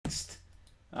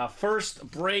First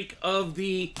break of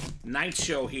the night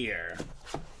show here.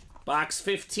 Box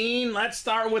 15. Let's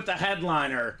start with the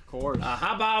headliner. Of course.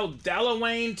 How about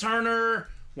Delaware Turner,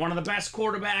 one of the best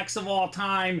quarterbacks of all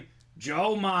time,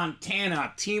 Joe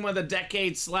Montana, Team of the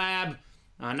Decade Slab,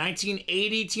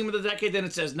 1980 Team of the Decade, then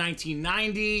it says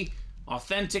 1990,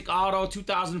 Authentic Auto,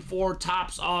 2004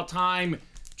 Tops All Time,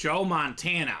 Joe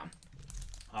Montana.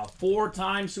 A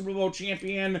 4-time Super Bowl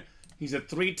champion. He's a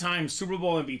 3-time Super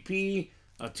Bowl MVP,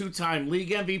 a 2-time league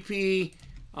MVP.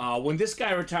 When this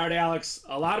guy retired, Alex,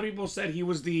 a lot of people said he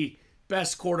was the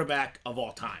best quarterback of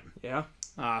all time. Yeah.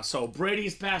 So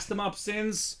Brady's passed him up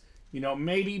since. You know,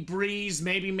 maybe Breeze,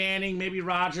 maybe Manning, maybe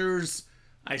Rodgers.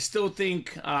 I still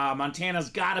think Montana's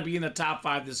got to be in the top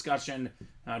 5 discussion.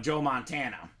 Joe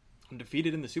Montana.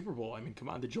 Undefeated in the Super Bowl. I mean, come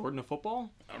on, the Jordan of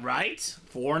football. Right?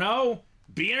 4-0.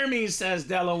 Beer me, says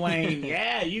Delaware.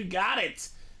 Yeah, you got it.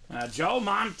 Joe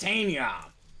Montana.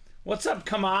 What's up,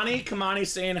 Kamani? Kamani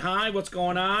saying hi. What's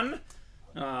going on?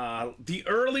 The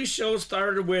early show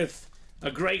started with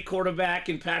a great quarterback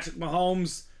in Patrick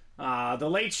Mahomes. The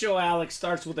late show, Alex,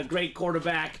 starts with a great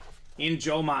quarterback in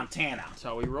Joe Montana. That's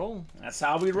how we roll. That's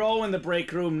how we roll in the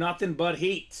break room. Nothing but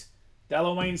heat.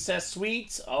 Delaware says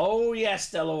sweet. Oh, yes,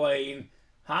 Delaware.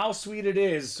 How sweet it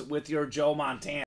is with your Joe Montana.